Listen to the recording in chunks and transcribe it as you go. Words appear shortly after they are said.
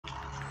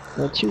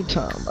What you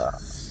talking about?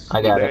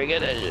 I got Very it.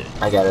 good at it.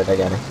 I got it. I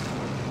got it.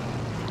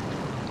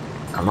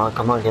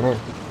 Come on, get in.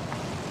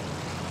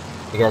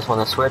 You guys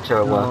want to switch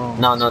or what?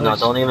 No, Switch.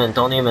 don't even.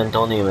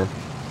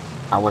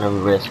 I want to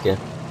risk it.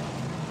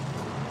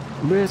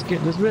 Risk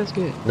it, just risk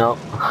it. No.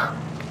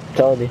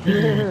 Told you.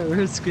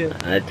 Risk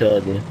it. I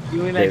told you.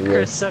 You ain't They that Chris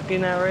risk.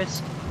 sucking that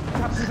risk?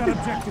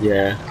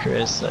 Yeah.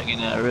 Chris sucking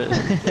that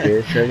risk.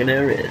 Chris sucking that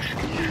risk.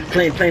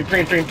 Plane.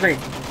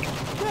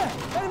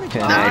 I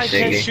Nice,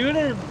 can't Iggy. shoot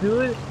him,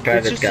 dude.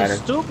 Travis It's just got so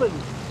him. stupid.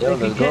 Yo, Like,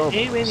 you let's go. can't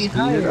aim any Speed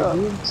higher, it up.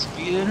 dude.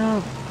 Speed it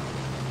up.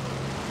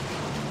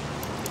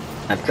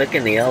 I'm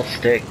clicking the L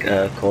stick,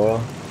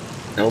 Coral.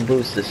 No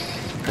boost this.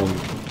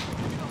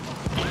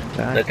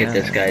 Look at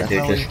this guy,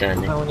 dude, just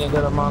standing. When you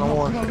got a Modern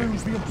Warfare.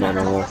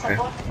 Modern Warfare.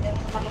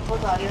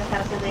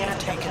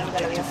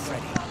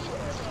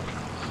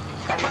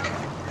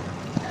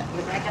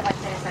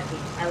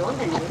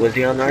 Was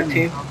he on our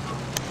team?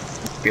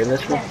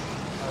 Fearless one?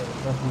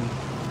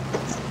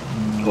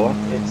 Cool.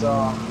 It's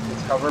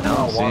covered No,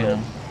 by water.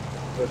 him.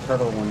 The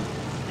turtle one.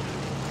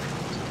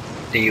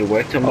 Do you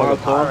work tomorrow,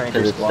 The Power Coral? Ranger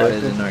Cause it's squad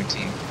is Thursday? in our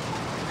team.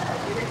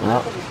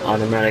 Well,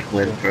 automatic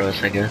win for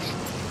us, I guess.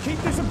 Keep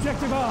this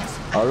objective ours.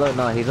 Oh look,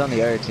 no, he's on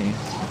the other team.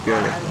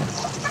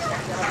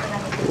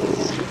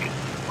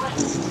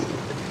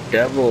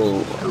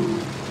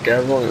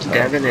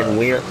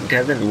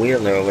 Devin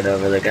Wheeler or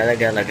whatever, the guy that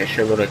got like a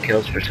shitload of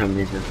kills for some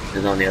reason,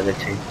 is on the other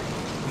team.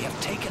 We have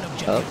taken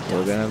objective. Oh,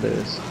 we're gonna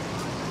lose.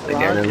 The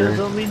guy that- Kills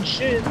don't mean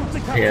shit.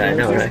 Yeah, I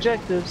know, There's right?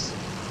 objectives.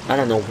 I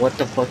don't know what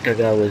the fuck that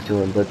guy was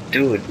doing, but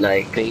dude,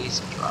 like,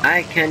 Base drop.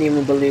 I can't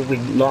even believe we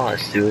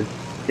lost, dude.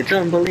 It's Yo,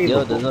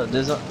 unbelievable.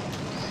 there's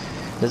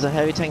a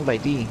heavy tank by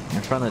D,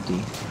 in front of D.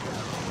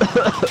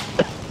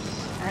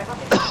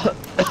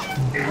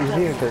 He's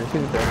here, there.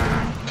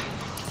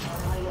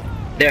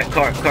 There,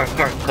 car.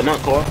 Come on,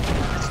 Cor.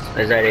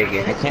 Is that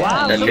Iggy?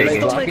 Wow, That's somebody's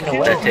Iggy. blocking the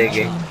way. That's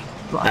Iggy.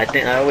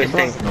 I always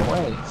think, Blocking the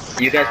way.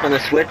 you guys wanna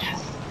switch?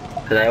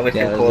 Cause I always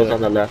Yeah, think let's Cole's do it.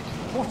 on the left.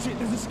 Watch it,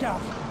 there's a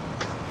scout.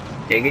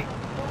 Iggy?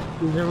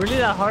 Is it really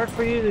that hard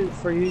for you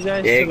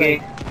guys Iggy?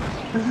 to like?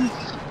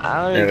 I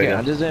don't There we care. go.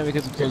 I'm just doing it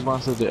because Chris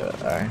wants to do it.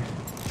 Alright.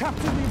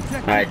 Capture the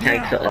objective. Alright,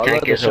 now.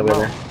 tank is over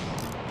there.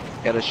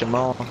 Got a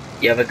Shimon.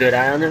 You have a good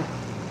eye on him?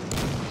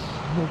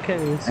 Okay,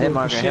 let's see Hit what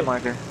marker, the hit shit.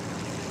 marker.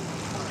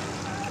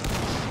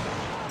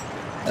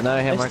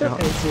 Another hit I still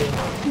marker. can't see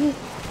it.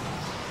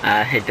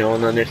 I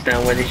don't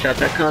understand where these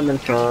shots are coming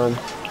from.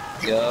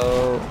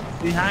 Go.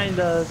 Behind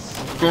us.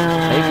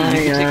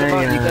 Hey, you can take him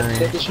out. You got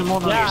Aye, the Shimon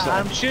on your Yeah,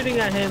 side. I'm shooting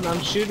at him.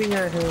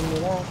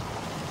 Yeah.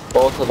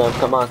 Both of them,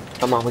 come on,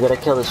 we gotta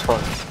kill this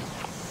fuck.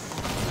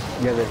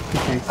 Yeah, there's two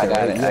tanks I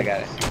there, got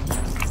right? it.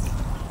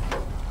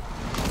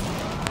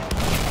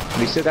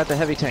 We still got the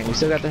heavy tank.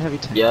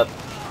 Yep,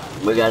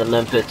 we got a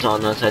limpets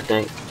on us, I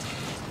think.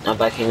 I'm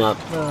backing up.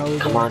 No, we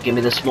Come don't. on, give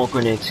me the smoke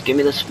grenades,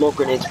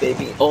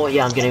 baby. Oh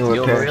yeah, I'm getting Yo,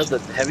 repaired. Real, the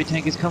heavy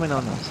tank is coming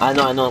on us. I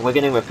know, we're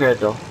getting repaired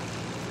though.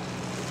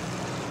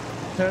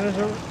 Turn us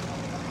over.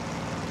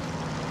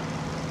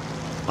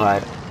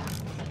 Alright.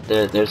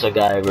 There's a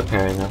guy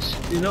repairing us.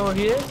 You know where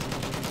he is?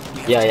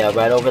 Yeah,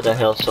 right over the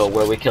hill, so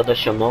where we killed the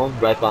Shimon,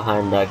 right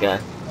behind that guy.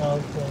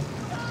 Oh, okay.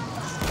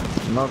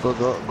 No,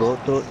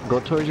 go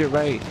towards your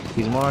right.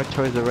 He's more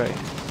towards the right.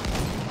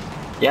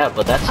 Yeah,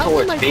 but that's How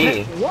towards am I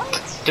B.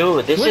 What?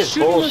 Dude, this We're is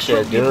shooting us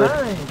bullshit, from dude.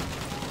 behind.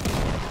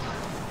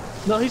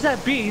 No, he's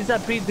at B,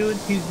 dude.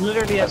 He's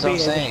literally That's at what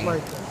B. I'm I just saying.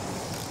 marked him.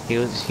 He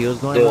was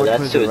going more Dude, that's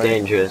towards too the right.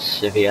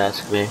 dangerous, if you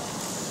ask me.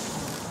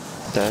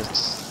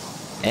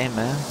 Hey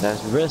man,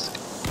 that's risk.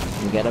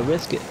 You gotta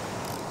risk it.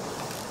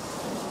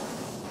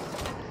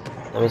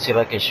 Let me see if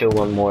I can shoot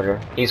one mortar.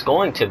 He's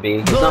going to be.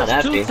 He's No, not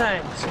there's happy. two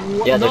tanks.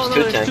 Yeah, no, there's no,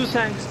 two there's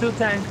tanks. two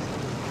tanks.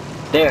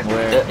 There,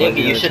 Where Iggy,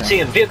 the you other should tank? see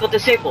him. Vehicle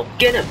disabled.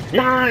 Get him.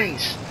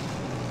 Nice.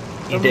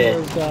 He did.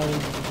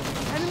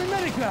 Enemy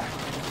medic there.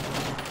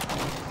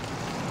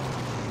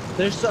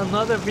 There's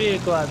another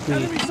vehicle at B.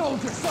 Enemy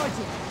soldier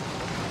sighted.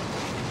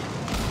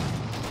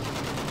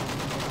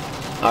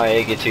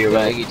 Alright, Iggy, to your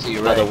right. Iggy, to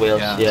your By the right.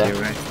 wheels, To yeah.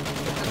 your right.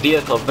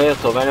 Vehicle,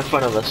 right in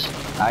front of us.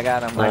 I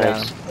got him.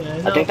 Nice.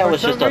 Yeah, I think that for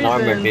was just some an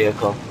armored reason-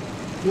 vehicle.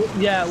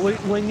 Yeah,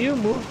 when you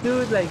move,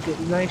 dude, like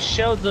nice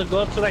shells will go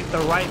up to like the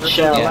right. or to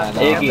Shell, the Yeah, left.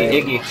 no,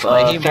 Iggy,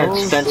 Like, he fence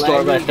moves to our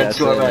slightly, right, fence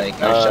to our that's it, right.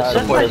 like, our shot is That's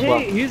Support like, as well.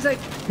 hey,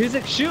 he's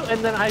like shoot,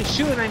 and then I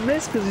shoot and I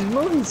miss because he's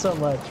moving so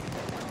much.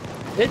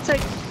 It's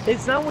like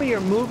it's not when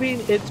you're moving,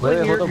 it's when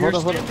Wait, you're hold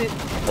on. standing.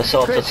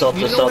 Assault, Chris, assault,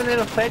 you know assault. when it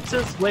affects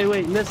us? Wait,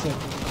 listen.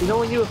 You know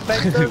when you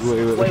affect us?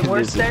 Wait, when we're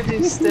listen.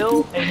 standing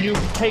still and you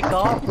take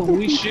off and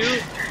we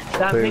shoot,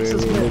 that makes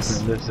us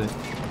miss. Listen.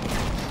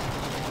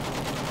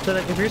 So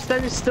like if you're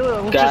standing still,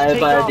 it won't Guy just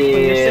take by off when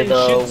you're saying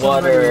the shoot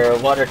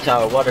somebody. water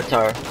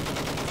tower.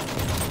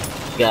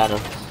 Got him.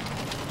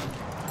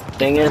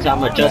 Thing is,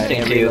 I'm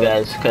adjusting to you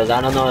guys, cause I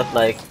don't know if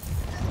like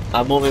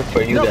I'm moving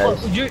for you No,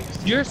 guys.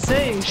 you're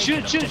saying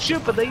shoot,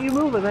 but then you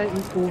move and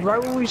then right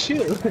when we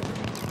shoot,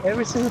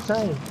 every single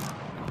time.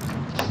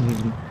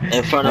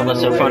 In front of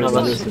us, Well,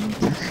 listen.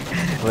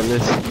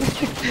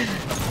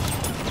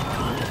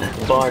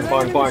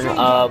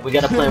 barn. We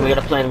got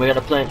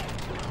a plane.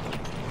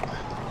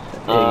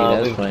 Yeah,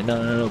 that's We, fine.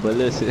 No, but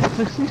listen.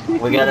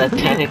 we got a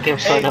tank in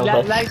front of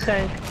us. Light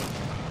tank.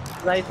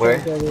 Light Where?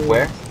 tank. over here.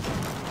 Where?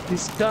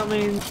 He's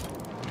coming.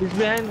 He's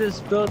behind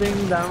this building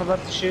that I'm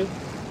about to shoot.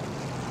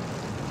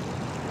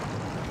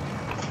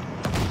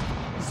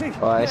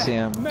 Oh, I see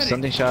him.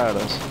 Something shot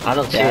at us. I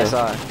don't see Yeah, I it.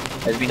 saw it.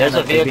 There's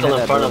a vehicle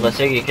in front of us.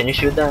 Iggy, can you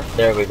shoot that?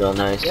 There we go.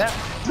 Nice. Yeah.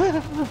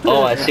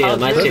 Oh, I see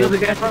him. I see The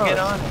him. guy to get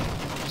on.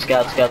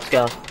 Scout.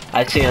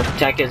 I see him.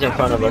 Tank is in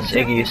front of us.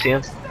 Iggy, you see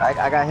him? I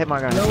got hit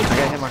marker on him. I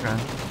got hit marker on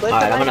him.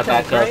 Alright, I'm gonna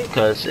back up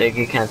because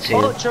Iggy can't see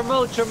him.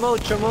 Tremont to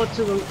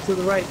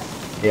the right.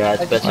 Yeah,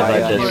 it's better if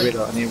I I need just.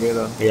 reload. I need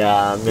reload.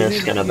 Yeah, I'm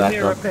just gonna back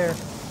up. Repair.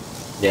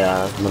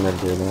 Yeah, I'm gonna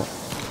do that.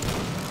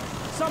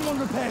 Someone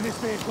repair this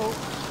vehicle.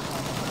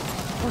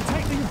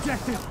 Protect the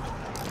objective.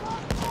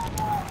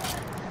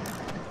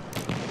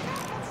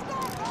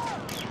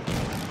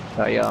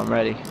 Oh yeah, I'm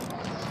ready.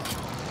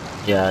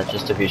 Yeah,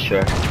 just to be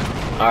sure.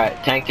 Alright,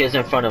 tank is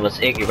in front of us.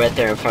 Iggy, right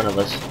there in front of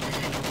us.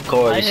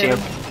 Cole, you see him?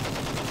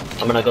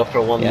 I'm gonna go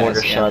for one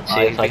mortar shot,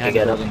 see if I can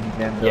get him.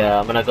 Yeah,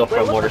 I'm gonna go for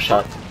a mortar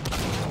shot.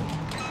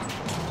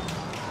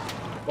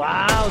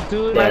 Wow,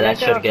 dude. Yeah, that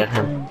should get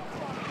him.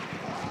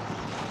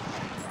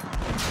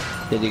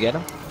 Did you get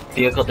him?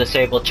 Vehicle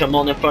disabled.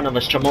 Tremont in front of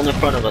us.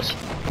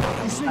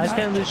 I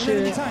can't do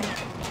shit.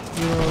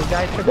 You know,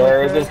 guy took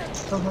There my it is.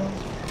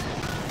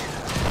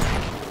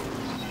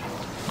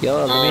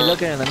 Yo, let me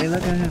look at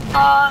him.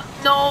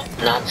 No,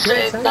 not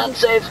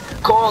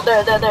safe. Cole,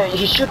 there.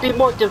 He should be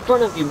marked in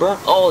front of you, bro.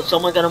 Oh,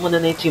 someone got him with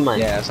an 18 mine.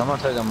 Yeah, someone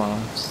took him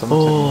on.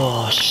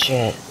 Oh,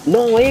 shit.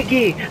 No,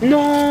 Iggy!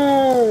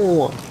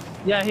 No!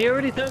 Yeah, he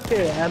already took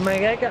it. And my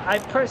guy I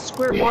pressed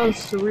square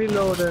once to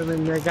reload him,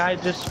 and the guy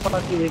just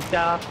fucking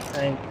got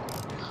and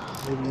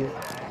idiot.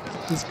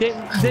 He's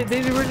getting,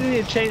 they really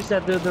need to change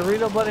that, dude. The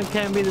reload button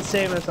can't be the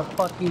same as a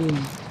fucking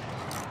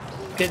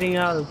getting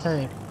out of the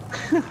tank.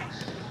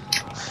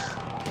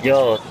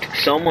 Yo,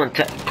 someone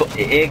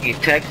Iggy,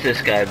 text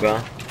this guy, bro.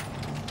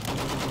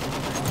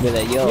 Be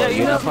like, yo, yeah,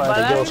 you're not by part of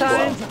the that Yo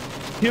time,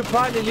 Squad. he'll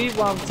probably leave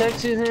while I'm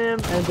texting him,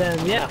 and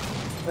then yeah.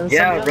 And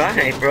Yeah, somebody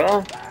else- right,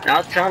 bro.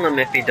 I'll tell him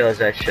if he does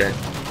that shit.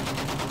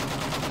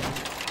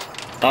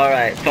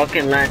 Alright,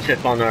 fucking land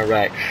chip on our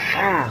right.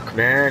 Fuck,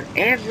 man.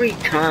 Every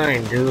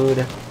time, dude.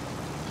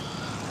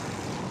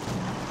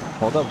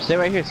 Hold up, stay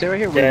right here. There,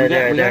 we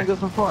there. gotta go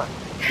from far.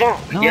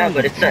 Fuck. No, Yeah,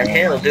 but it's a no,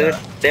 hill, no, dude. no.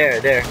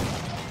 There.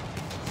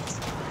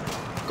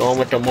 Going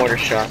with the mortar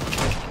shot.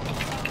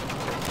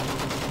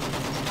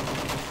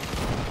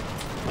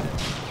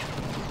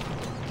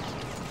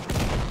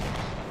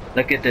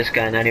 Look at this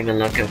guy, not even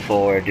looking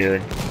forward,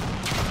 dude.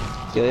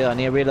 Yo, I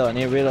need a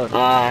reload.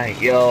 Ah,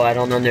 yo, I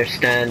don't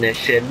understand this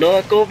shit.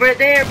 Look over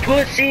there,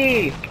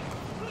 pussy!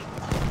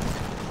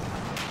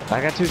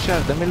 I got 2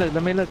 shots. Let me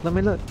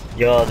look.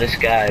 Yo, this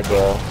guy,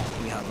 bro.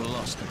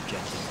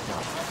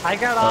 I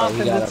got off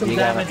and did some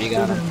damage you to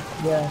got him.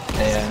 Yeah.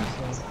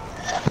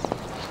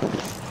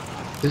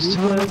 Just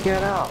tell him to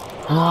get out.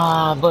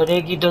 Ah, but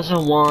Iggy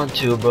doesn't want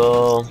to,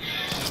 bro.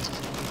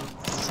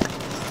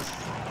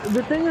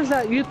 The thing is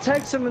that you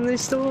text them and they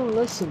still won't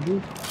listen,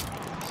 dude.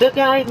 The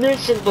guy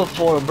listened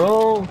before,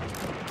 bro.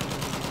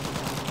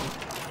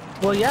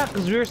 Well, yeah,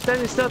 because we were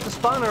standing still at the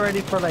spawn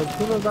already for like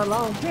who knows how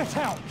long. Get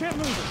out. Get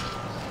moving.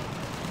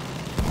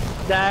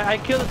 I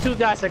killed the 2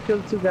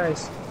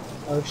 guys.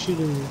 I was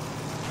shooting you.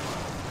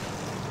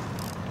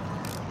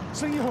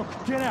 Sling your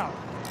hook. Get out.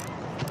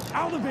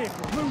 Out of the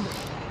vehicle. Move it.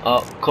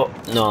 Oh, cool.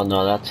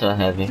 No, that's a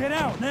heavy. Get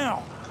out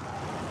now.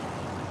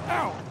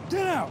 Out.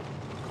 Get out.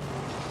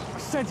 I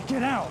said to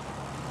get out.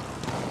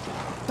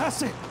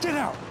 That's it. Get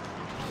out.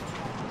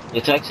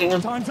 You texting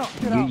him? Time's up.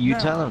 Get out. You now.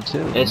 tell him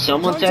too. Is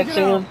someone Time to get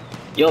texting him?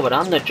 Yo, but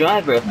I'm the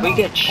driver. If we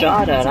get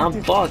shot at,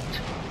 I'm fucked.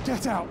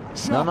 Get out. No,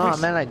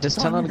 Sharpish. man, like just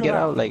tell Time him to go get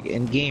out, like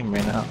in game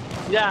right now.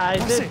 Yeah, I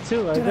That's did it.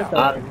 too. I Get did out.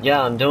 that.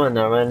 Yeah, I'm doing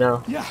that right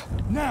now. Yeah.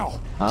 Now.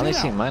 I only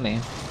Get see out. my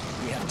name.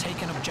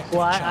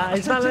 Well,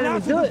 it's not letting me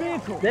do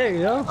it. There you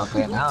go.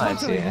 Okay, now I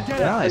see it. Get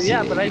Now I see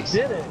Yeah, it. but I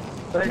did it.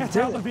 But I Get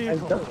did out the it.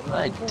 vehicle.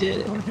 I did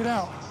it. Gotta get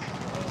out.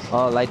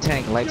 Oh, light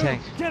tank.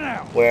 Get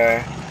out.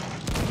 Where?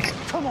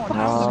 Come on. Oh,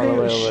 Now's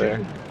the wait,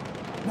 time.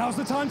 wait. Now's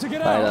the time to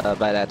get out.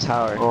 By that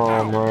tower.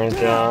 Oh my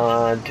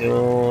god,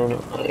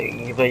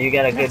 dude. But you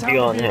got a good view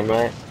on him,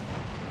 right?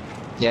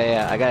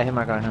 Yeah, I got a hit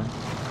mark on him.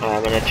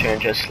 I'm gonna turn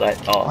just like.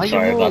 Oh, Why you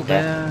sorry about move,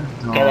 that. man?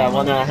 Cause I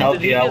wanna help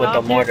Did you you out get with the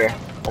off yet? mortar.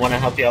 I wanna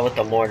help you out with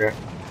the mortar.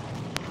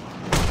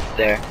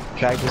 There.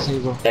 Track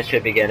disable. That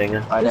should be getting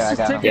him. Right This there, I is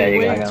got him. taking Yeah, you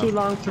way got him. too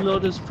long to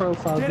load this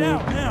profile, Get dude.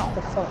 out now. What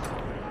the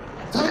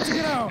fuck? Time to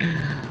get out.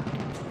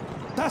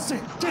 That's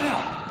it. Get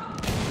out.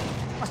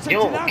 I said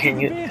Yo, get out can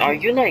of you? the vehicle. Are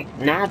you like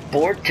not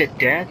bored to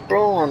death,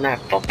 bro? On that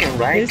fucking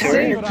right They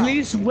turn? say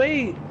please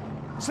wait.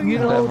 Sling You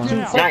your know, hook. to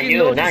Get out. Not fucking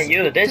you, load not this-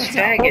 you. This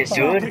Get out. faggot,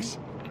 dude. Sharpish.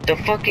 The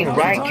fucking Now's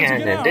right the time to get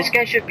cannon. out. This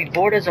guy should be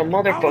bored as a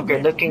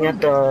motherfucker looking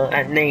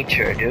at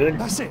nature, dude.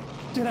 That's it.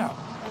 Get out.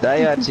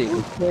 Dai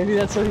chico. Maybe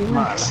that's what he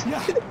means.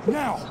 Yeah.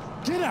 Now.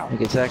 Get out.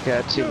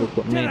 Nikitaka chico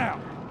Get conmigo. out.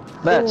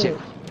 Vai, chico.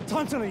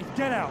 Time to leave.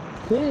 Get out.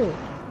 Yeah.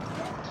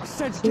 I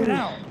said get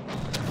out.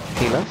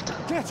 He left?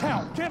 Get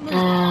out. Get moving.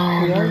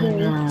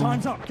 Yeah.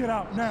 Time's up. Get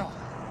out now.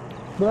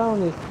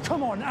 Brownie.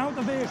 Come on, out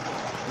the vehicle.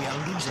 We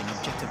are losing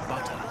objective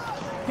butter.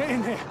 Get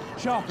in here.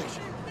 Sharpish.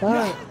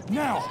 Alright.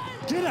 Now.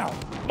 Get out.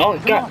 Oh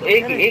Come god, on,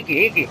 get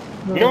Iggy.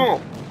 No.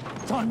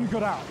 Time you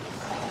got out.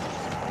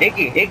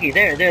 Iggy,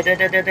 there.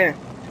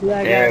 Yeah,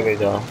 I There got we it.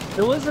 go.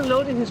 It wasn't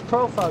loading his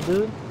profile,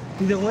 dude.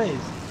 Either ways.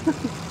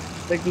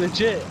 Like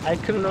legit, I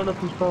couldn't load up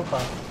his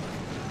profile.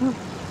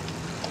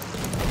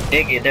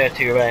 Iggy, there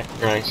to your right.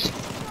 Nice.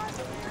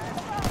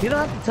 You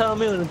don't have to tell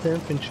me when it's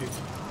infantry.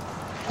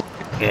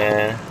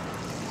 Yeah.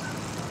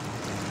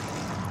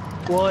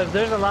 Well, if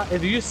there's a lot,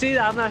 if you see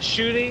that I'm not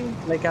shooting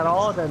like at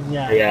all, then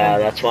yeah. Yeah,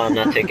 that's why I'm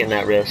not taking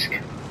that risk.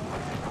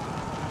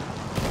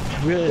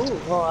 Really.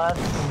 Ooh, oh,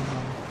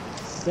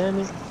 that's damn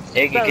it.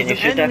 Iggy, can you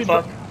shoot that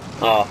fuck?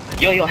 Oh,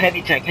 yo,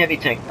 heavy tank. I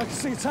can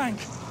see a tank.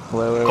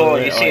 Wait. Cole,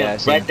 you see yeah, I him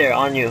see right him. there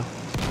on you.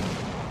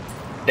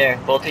 There,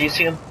 both of you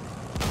see him?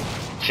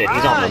 Shit,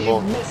 he's on the you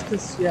move. missed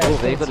this. Yeah. Oh,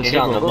 vehicle He's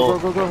on the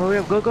disabled. move. Go, hurry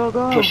up,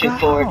 go. Pushing go.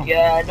 forward.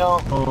 Yeah, I know.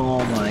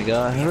 Oh my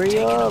god, hurry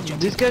up.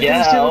 This guy's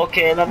Yeah, disabled.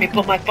 okay, let me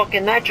put my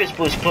fucking nitrous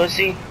boost,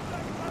 pussy.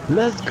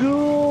 Let's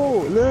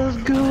go.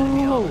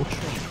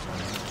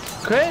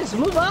 Chris,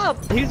 move up.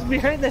 He's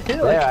behind the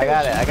hill. There, I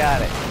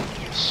got it.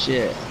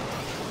 Shit,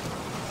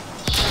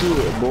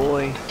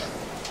 boy.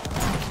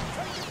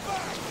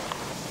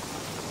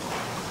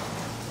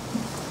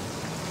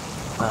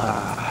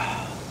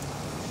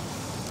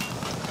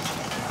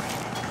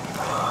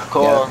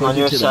 Coral Yeah, on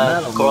your to the side.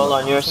 metal, Coral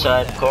on your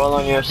side. Coral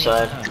on your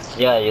side.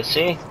 Yeah, you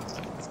see?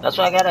 That's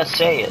why I gotta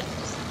say it.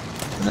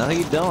 No,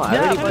 you don't. I Yeah,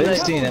 already but been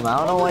like- seeing him. I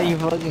don't know why you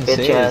fucking Bitch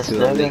say it ass to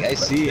him. nigga. Like, I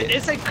see it.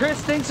 It's like Chris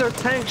thinks our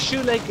tanks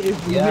shoot like if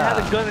we Yeah.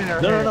 had a gun in our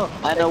hand. No.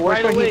 I know Like, worst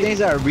right part, away. he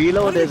thinks our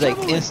reload is like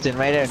instant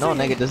right there. No,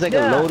 nigga, there's like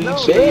Yeah, a loading no,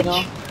 shit, you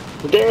know?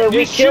 Bitch. Yeah, we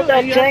You killed shoot that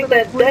and you have tank. to,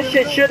 like, That put it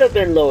shit in. should have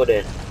been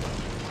loaded.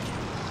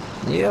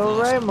 Yeah,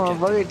 right,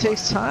 motherfucker. It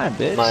takes time,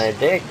 bitch. My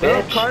dick, No,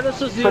 bitch. Carlos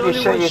was the Pretty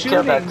only sure one you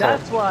killed that shooting. tank.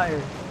 That's why.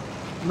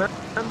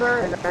 Remember?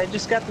 And I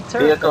just got the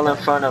turret. Vehicle in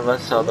front of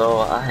us, although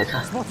I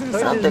Spotted a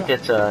don't think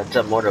it's a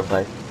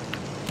motorbike.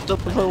 What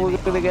the fuck we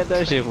gonna get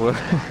that shit for?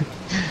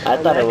 I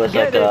thought it was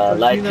like a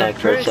light tank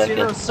for a Chris, you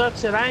know, second.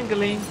 sucks at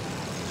angling.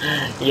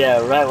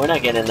 Yeah, right. We're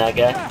not getting that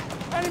guy.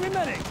 Ah, enemy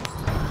medic.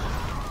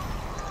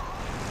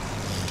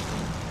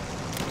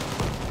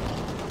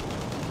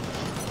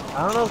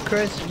 I don't know,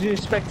 Chris. You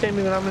spectate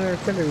me when I'm in an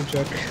artillery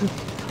truck.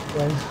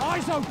 Yeah.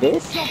 Eyes open.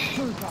 Bitch. Shock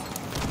trooper.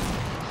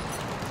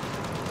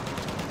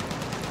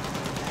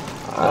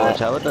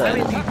 Watch out with I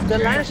that. mean, the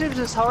landships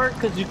is hard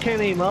because you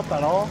can't aim up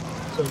at all.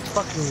 So it's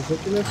fucking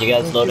ridiculous. You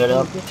guys loaded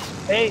up?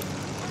 Hey,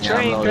 Yeah,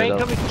 I'm loaded train up.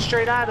 coming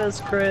straight at us,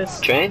 Chris.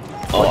 Train?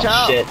 Oh Watch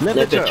out. shit!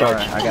 Limit Limpet charge.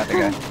 Alright, I got the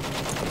guy.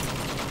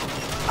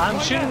 I'm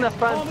shooting the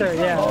front there,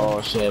 yeah. Oh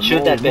shit.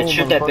 Shoot that bitch!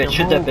 Shoot that bitch!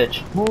 Shoot that motherfucker,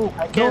 bitch! Move.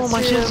 I can't No,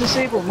 my see shit's him.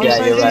 disabled. My Yeah,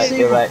 side's you're right. disabled.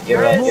 You're right.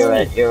 You're right. You're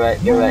right. You're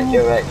right. You're right.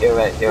 You're right. You're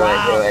right. You're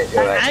right. You're right.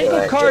 You're right.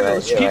 Angle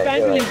Carlos. Keep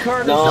angling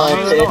Carlos. No, No,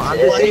 it's no, I'm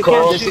disabled.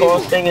 Cole's I'm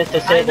Cole's thing is I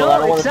disabled. I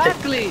don't know, want to take.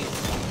 exactly.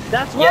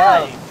 That's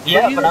Yeah, why.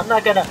 yeah, you but I'm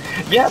not gonna.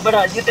 Yeah,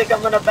 but you think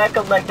I'm gonna back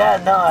up like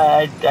that? No,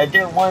 I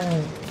did one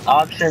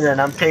option and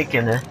I'm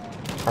taking it.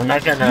 I'm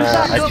not gonna You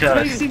back up adjust.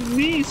 facing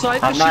me, so I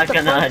I'm just not shoot the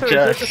gonna front there.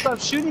 adjust. Just stop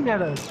shooting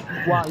at us.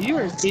 Wow, you're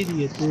an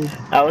idiot, dude.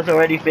 I was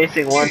already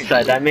facing one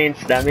side. That means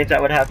I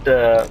would have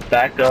to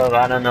back up.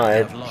 I don't know.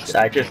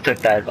 I just took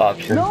that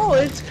option. No,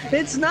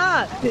 it's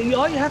not.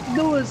 All you have to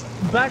do is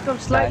back up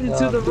slightly Back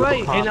to up, the do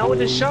right, and I would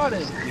have copies. shot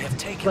it. We have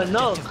taken But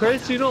no, objective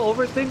Chris, you know,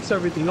 overthinks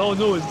everything. Oh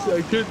no,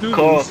 I can't do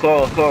Cool, this.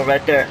 cool,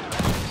 right there.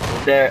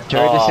 There.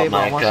 Turret Oh disabled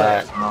my on one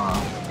god. side.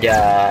 No,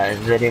 Yeah,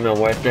 is it even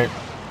worth it?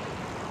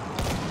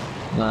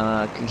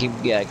 no, keep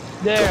yeah.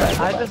 There, Go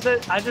back, go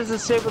I just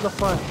disabled the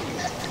front.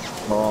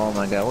 Oh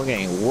my god, we're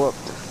getting whooped.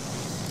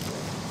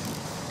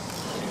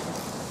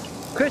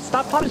 Chris,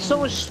 stop popping so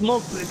much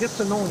smoke. It gets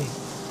annoying.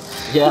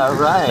 Yeah,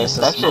 right. That's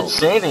a That smoke. shit's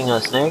saving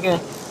us, nigga.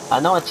 I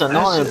know it's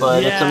annoying,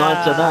 but it's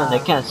annoying to them. They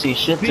can't see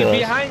shit to us.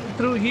 Behind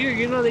through here,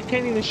 you know they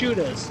can't even shoot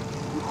us.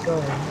 Go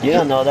ahead. You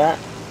don't know that.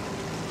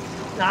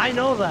 I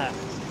know that.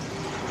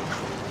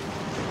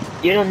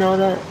 You don't know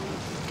that.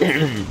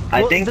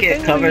 I Well, think the it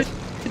thing covers.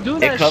 when you do It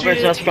that covers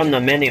shit, us from the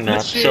mini map.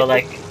 that shit- So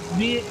like,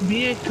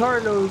 me and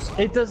Carlos,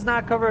 it does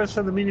not cover us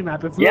from the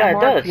minimap. If we're Yeah, it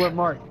marked, does. we're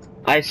marked.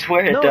 I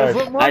swear it No, does. if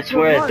we're I marked,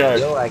 swear we're it marked.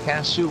 does. Yo, I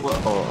can't shoot.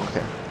 Oh,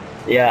 okay.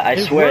 Yeah, I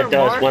If swear we're it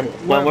does. marked,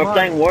 When we're we're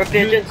playing war marked.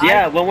 Dude, pigeons,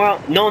 yeah. When we're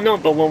no,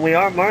 but when we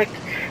are marked,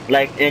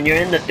 like, and you're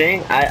in the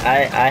thing,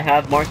 I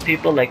have marked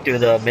people like through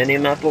the mini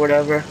map or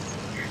whatever,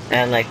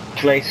 and like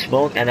play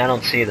smoke, and I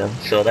don't see them.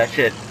 So that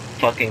shit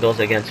fucking goes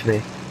against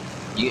me.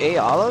 You ate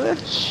all of it?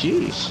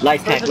 Sheesh.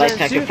 Light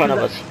tank in front of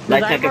us.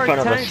 Light tank in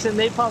front of tanks us. and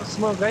they pop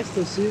smoke. I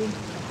still see them.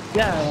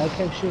 Yeah, I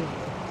can't shoot.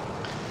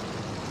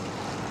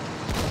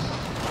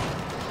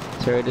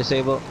 Turret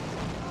disabled.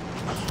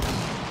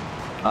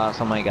 Oh,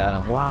 somebody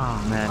got him.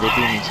 Wow, man, they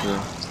beat me to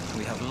it.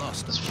 We have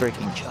lost This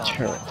freaking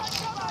turret.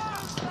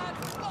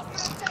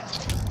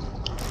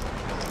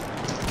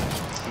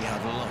 We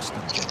have lost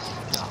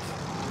objective Duff.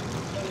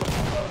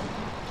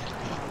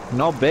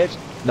 No, bitch.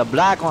 The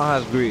black one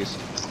has grease.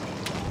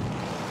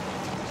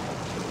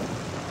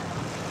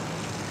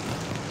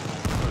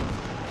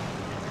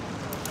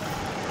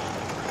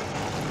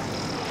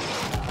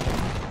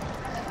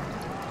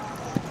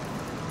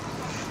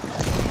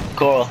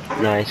 Coral,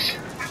 nice.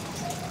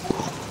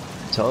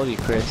 Told you,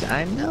 Chris.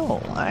 I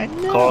know.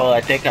 Coral,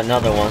 I think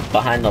another one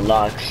behind the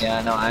locks. Yeah,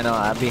 I know.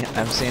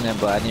 I'm seeing it,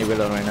 but I need to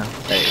reload right now.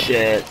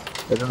 Shit.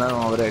 There's another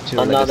one over there too.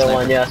 Another like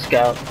one, yeah,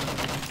 scout.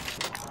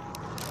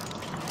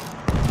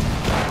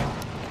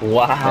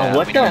 Wow, Yeah,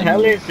 what the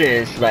hell is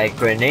this? Like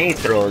grenade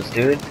throws,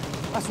 dude.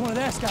 That's one of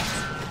their scouts.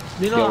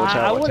 You know, Yo, watch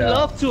out, I watch would out.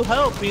 love to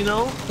help, you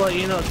know, but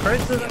you know,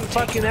 Chris doesn't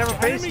fucking ever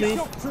face Enemy me.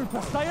 shock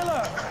trooper, stay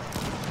alert.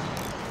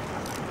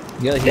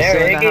 Yo, he's There,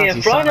 still in the Iggy, house. in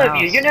He's front still in of the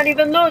you. house. You're not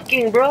even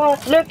looking, bro.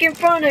 Look in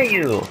front of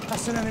you.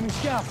 That's an enemy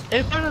scout.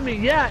 In front of me,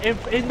 yeah,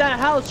 in that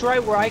house,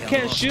 right, where I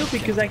can't shoot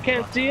because I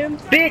can't see him.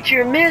 Bitch,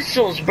 your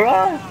missiles,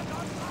 bro.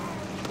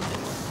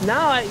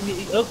 Now,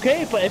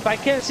 okay, but if I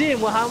can't see him,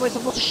 well, how am I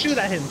supposed to shoot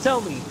at him?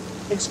 Tell me.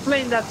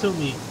 Explain that to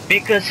me.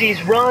 Because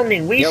he's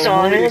running. We Yo,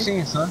 saw what are you him.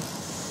 seeing, son?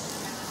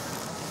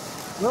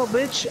 No,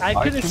 bitch, I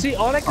couldn't see.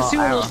 All I could see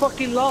were those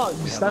fucking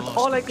logs. That's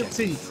all I could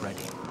see. Ready.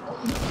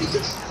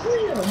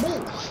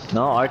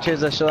 No, Archer's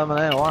the show I'm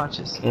gonna watch.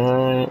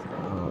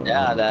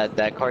 Yeah,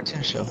 that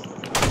cartoon show.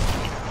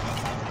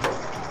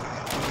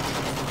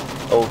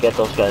 Oh, get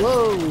those guys.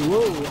 Whoa,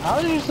 whoa. How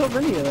are there so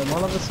many of them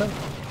all of a sudden?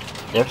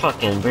 They're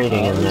fucking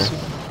breeding in there.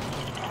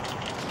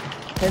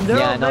 And they're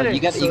Yeah, all no, medics,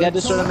 you got so to it's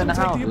destroy them in the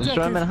Take the house.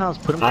 Destroy them in the house.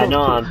 Put them I close. know,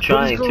 Put- I'm put 'em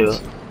trying close.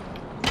 to.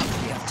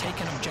 We have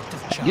taken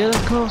objective Charlie. Get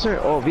us closer.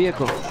 Oh,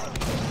 vehicle.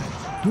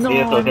 No,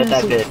 Vehicle, I get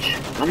that missed it.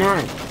 bitch. Come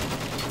on.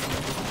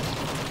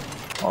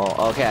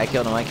 Oh, okay, I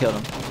killed him.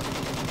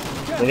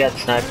 We got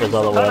snipers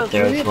all the way up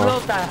there we need as to blow well.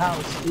 up that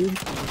house, dude.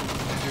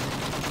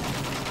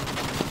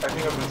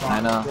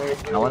 I know.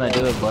 I want to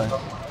do it, but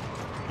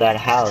That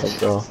house,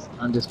 though.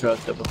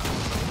 indestructible.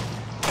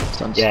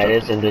 It's Yeah, it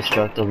is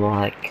indestructible. indestructible.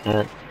 I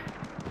can't.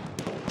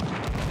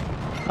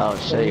 Oh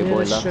shit, your We boy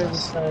need to left straight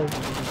us. inside.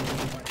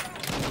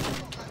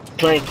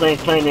 Plane,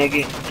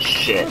 Iggy.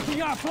 Shit.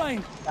 Looking at a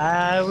plane.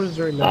 I was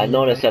reloading. I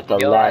noticed at the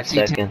Yo, I last see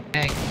second.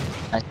 tank.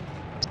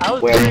 I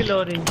was Where?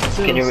 reloading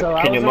too, Can you- so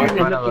can I you was mark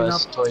only it? Front of looking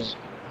us, up. towards-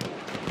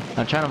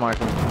 I'm trying to mark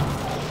him.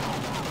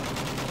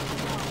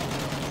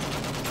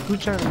 Who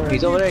trying to mark?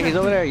 He's over there. He's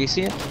over there. You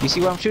see him? You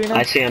see where I'm shooting at?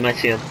 I see him.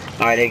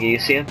 Alright, Iggy, you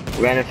see him?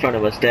 Right in front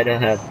of us, dead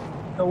ahead.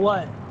 The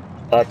what?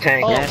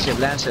 Tank. Oh.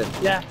 Land ship.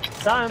 Yeah,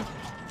 saw him.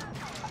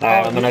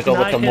 Alright, I'm gonna go now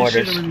with I the can't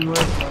mortars. shoot him anymore.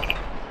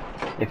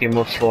 If he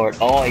moves forward.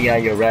 Oh, yeah,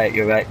 you're right.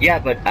 Yeah,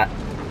 but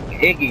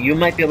Iggy, you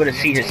might be able to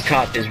see his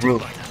top, his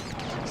roof.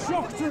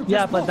 Shock trooper.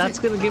 Yeah, but that's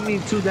gonna give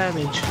me 2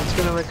 damage. It's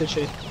gonna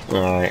ricochet.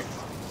 Alright.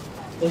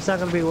 It's not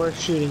gonna be worth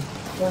shooting.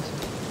 I'm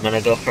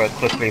gonna go for a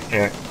quick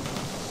repair.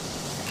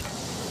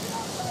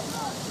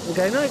 Like,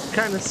 I know I can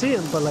kind of see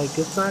him, but like,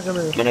 it's not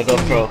gonna. I'm gonna go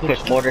for a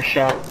quick mortar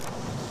shot.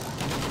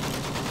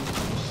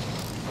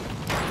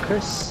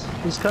 Chris,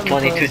 he's coming.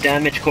 22 for us.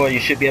 damage, Core. You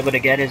should be able to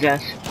get his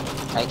ass.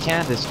 I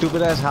can't. This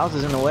stupid ass house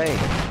is in the way.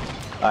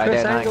 Alright,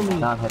 Chris, there. angle me.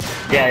 Not hit.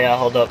 Yeah,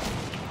 hold up.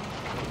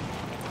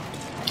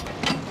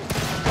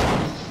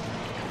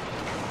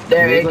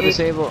 There, Vehicle Iggy.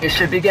 disabled. You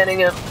should be getting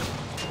him.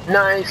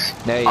 Nice.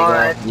 There you go.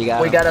 Alright, You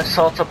got we him. got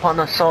assaults upon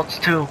assaults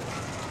too.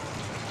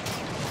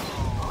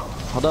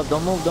 Hold up.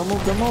 Don't move.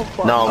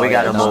 Fuck. No, we Oh,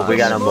 gotta yeah, move. We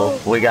gotta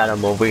move. We gotta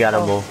move. We gotta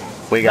Oh.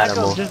 move. We gotta Back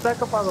up, move. just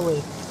back up all the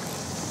way.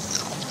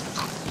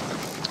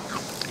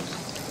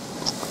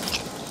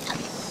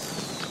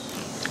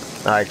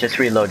 Alright, just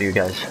reload, you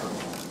guys.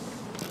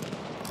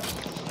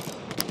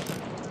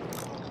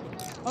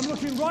 I'm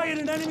looking right at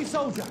an enemy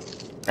soldier.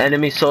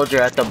 Enemy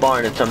soldier at the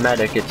barn. It's a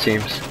medic, it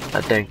seems.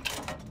 I think.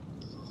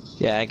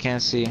 Yeah, I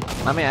can't see.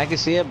 I mean, I can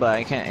see it, but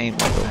I can't aim.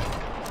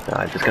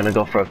 Alright, just gonna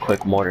go for a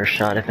quick mortar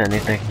shot, if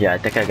anything. Yeah, I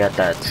think I got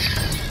that.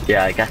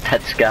 Yeah, I got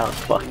that scout.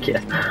 Fuck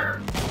yeah.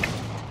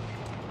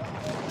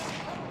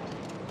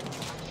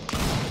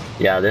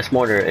 Yeah, this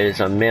mortar is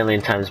a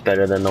million times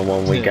better than the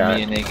one we got.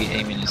 Me and Iggy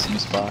aiming in the same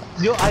spot.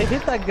 Yo, I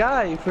hit that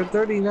guy for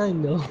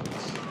 39 though.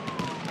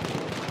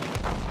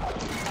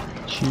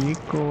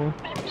 Chico.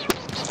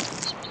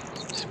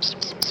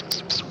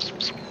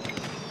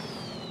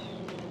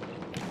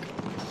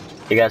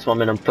 You guys want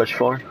me to push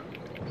forward?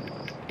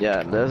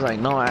 Yeah, there's like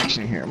no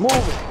action here. Move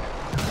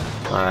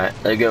it. Alright,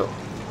 let's go.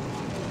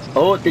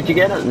 Oh, did you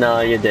get it?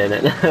 No, you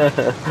didn't.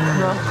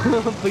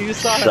 No, but you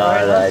saw it, Saw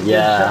right? that, That's a good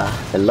yeah.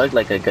 shot. It looked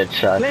like a good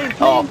shot. Plane,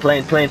 Oh,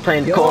 plane.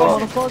 plane, Yo, Coral.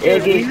 motherfucker,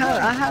 Iggy.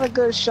 I had a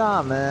good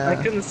shot, I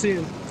man. couldn't see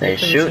him. Hey, I couldn't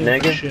shoot, see him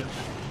for nigga. shit.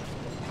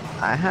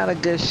 I had a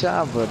good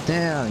shot, but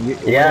damn.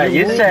 Yeah, when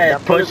you moved, said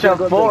that bullet push up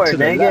could go forward, to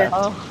the nigga. left.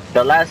 Oh,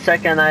 The last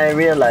second I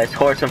realized,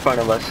 horse in front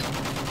of us.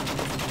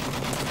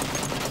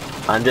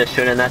 I'm just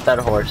shooting at that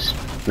horse.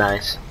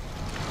 Nice.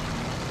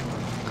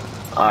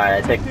 Alright,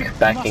 I think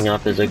backing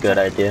up is a good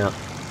idea.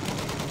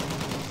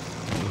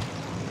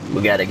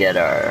 We gotta get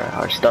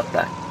our stuff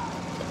back.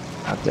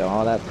 After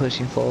all that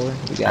pushing forward,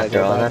 we gotta After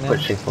go all back that now.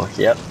 pushing forward.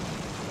 Yep.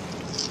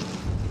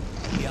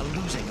 We are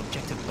losing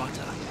objective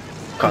butter.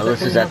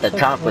 Carlos is at the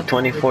top with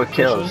 24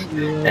 kills,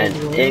 and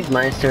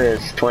Igmeister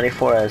is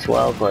 24 as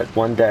well, but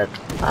 1 death.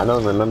 I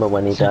don't remember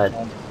when he died.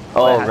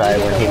 Oh right,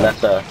 when he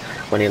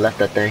left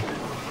the thing.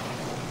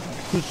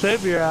 To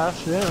save your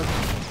ass, yeah.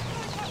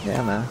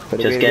 Yeah, man.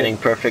 Just getting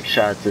perfect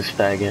shots, this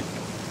faggot.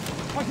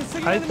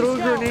 I threw a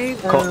grenade.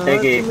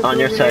 Iggy, on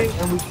your side.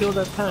 And we killed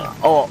that tank.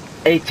 Oh,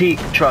 AT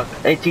truck,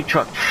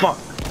 fuck.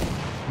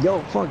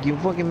 Yo, fuck, you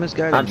fucking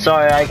misguided I'm me.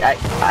 sorry,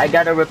 I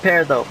gotta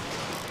repair though.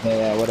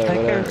 Yeah, whatever,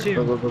 whatever.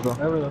 Go.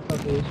 Whatever the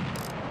fuck it is.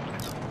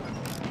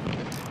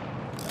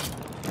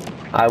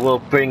 I will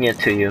bring it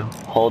to you.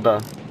 Hold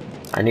on.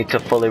 I need to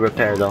fully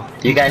repair though.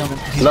 You guys,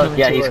 look,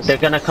 yeah, they're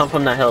gonna come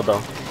from the hill though.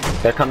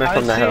 They're coming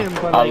from the hill.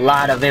 A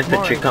lot of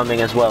infantry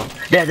coming as well.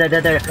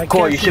 There.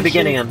 Core, you should be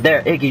getting him.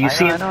 There, Iggy, you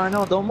see him? I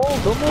know. Don't move.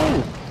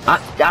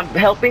 I'm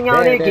helping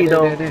out Iggy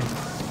though. There.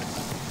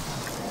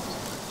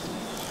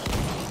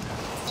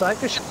 So I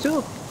can shoot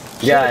too.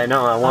 Yeah, I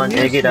know. I want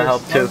Iggy to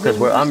help too,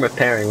 cause I'm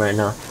repairing right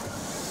now.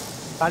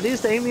 At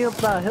least aim me up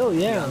that hill,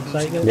 yeah. So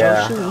I can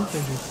shoot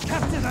infantry.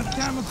 Capture that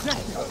damn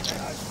objective.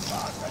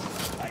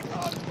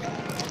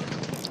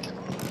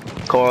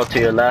 Coral to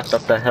your left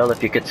up the hill,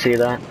 if you could see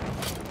that.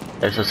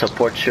 There's a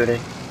support shooting.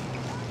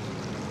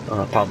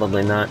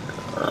 Probably not.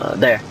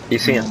 There, you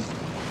see him.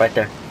 Right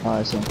there. Oh,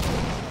 I see him.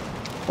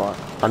 Fuck.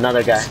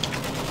 Another guy.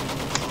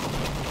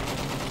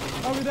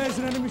 Over there's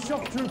an enemy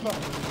shock trooper.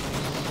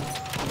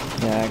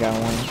 Yeah, I got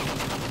one.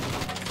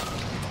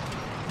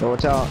 Yo,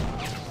 watch out.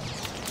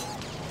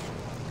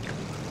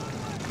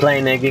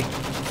 Playing Iggy.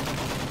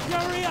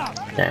 Hurry up!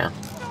 Damn.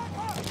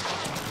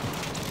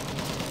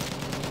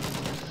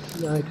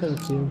 No, I couldn't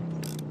see him.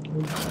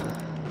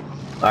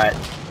 Alright.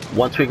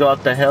 Once we go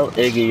up the hill,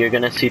 Iggy, you're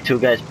gonna see 2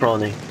 guys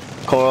proning.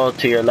 Coral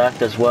to your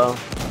left as well.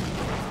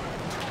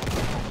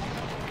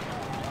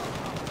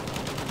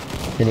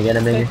 Can you get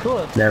him, Iggy? Okay,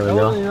 cool. There we that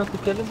go. Wasn't enough to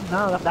kill him?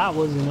 No, that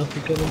wasn't enough to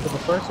kill him, but the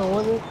first one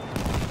was it?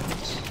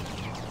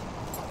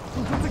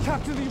 We've got to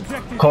capture the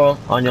objective. Coral,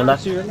 on your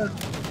left. We are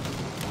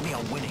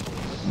winning.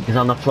 He's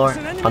on the floor.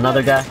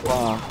 Another guy.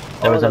 Wow.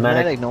 There was the a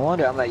medic. No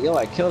wonder. I'm like, yo,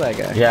 I killed that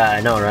guy. Yeah,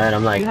 I know, right?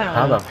 I'm like, Yeah.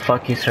 how the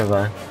fuck he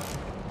survived?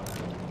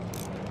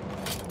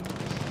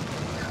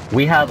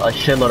 We have a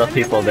shitload of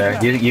people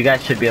there. You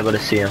guys should be able to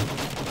see them.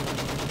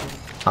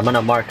 I'm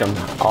gonna mark them,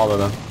 all of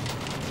them.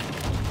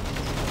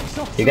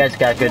 You guys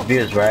got good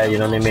views, right? You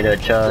don't need me to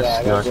adjust, Yeah,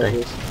 I got good nothing.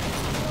 views.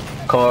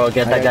 Coral,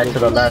 get that guy to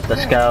the left, the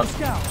scout.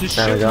 Just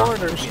There we shoot go.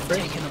 mortars. We have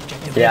taken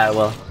objective. Yeah, I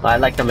will. I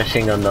like the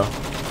machine gun though.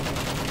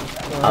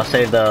 I'll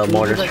save the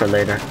mortars for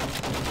later.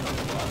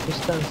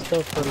 Just stand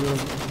still for a little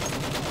bit.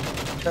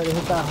 Try to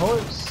hit that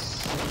horse.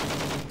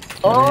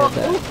 Oh,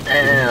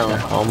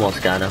 damn.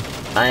 Almost got him.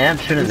 I am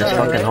shooting this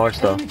fucking horse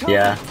though.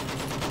 Yeah.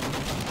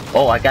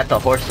 Oh, I got the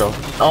horse though.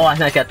 Oh,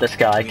 and I got this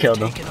guy. I killed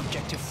him. Taken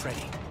objective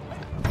Freddy.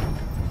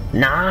 I was about to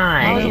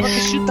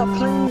Nice. shoot that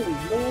plane.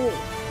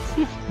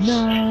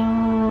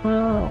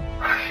 No.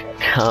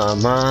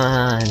 Come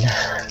on.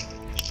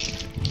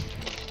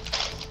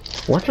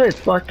 What's with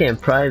fucking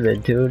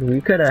private, dude?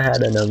 We could have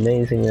had an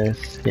amazing,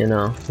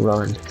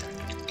 run.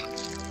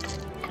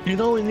 You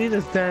know we need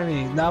is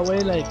Danny. That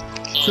way, like,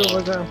 2 of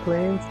us are on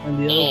planes and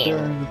the other 2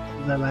 are in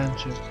the land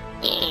ship.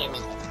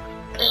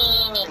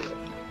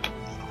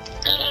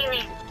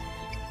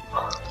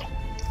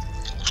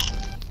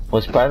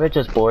 Was private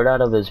just bored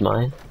out of his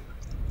mind?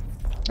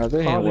 I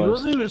think he Oh, he was.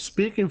 wasn't even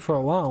speaking for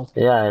a while.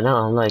 Yeah, I know.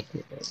 I'm like,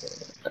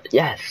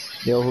 yes.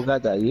 Yo, who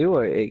got that? You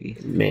or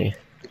Iggy? Me.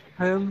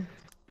 Him.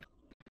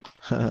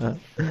 And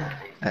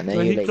then But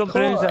he you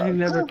complains that he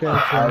never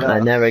gets one. I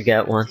never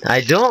get one. I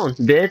don't,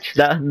 bitch.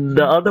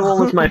 The other one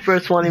was my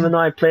first one, even though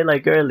I played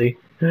like early.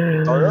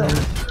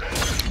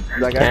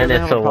 Like, And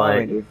it's a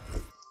white.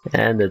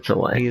 And it's a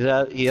white.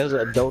 He has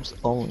adults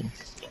only.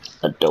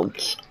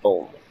 Adults.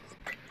 Oh.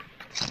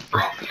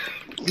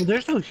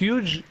 There's no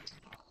huge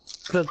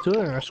platoon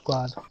in our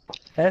squad.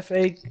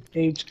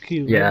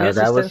 FAHQ. Yeah, I guess it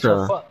that was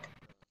stands for fuck.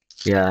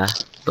 Yeah,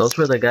 those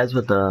were the guys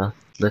with the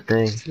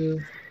thing. 2,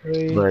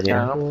 3, But,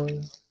 yeah. 4,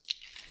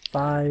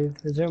 5.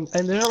 Is there?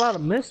 And there's a lot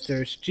of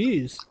misters.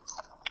 Jeez.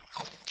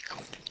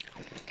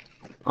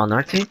 On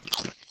our team?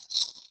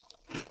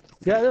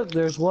 Yeah, look.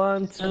 There's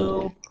 1,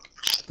 2,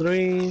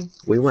 3.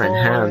 We went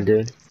 4, ham,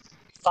 dude.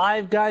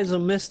 5 guys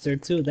of Mister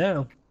too.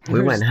 Damn.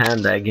 We went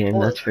ham that game,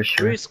 that's for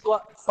sure.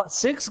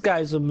 6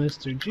 guys of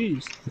Mister.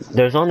 Jeez.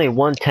 There's only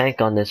 1 tank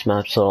on this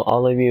map, so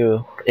all of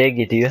you,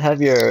 Iggy, do you have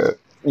your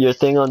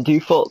thing on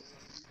default?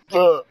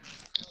 I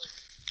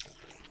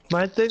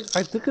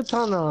think it's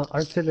on an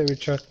artillery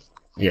truck.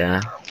 Yeah.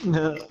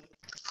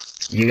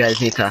 You guys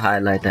need to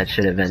highlight that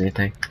shit if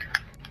anything.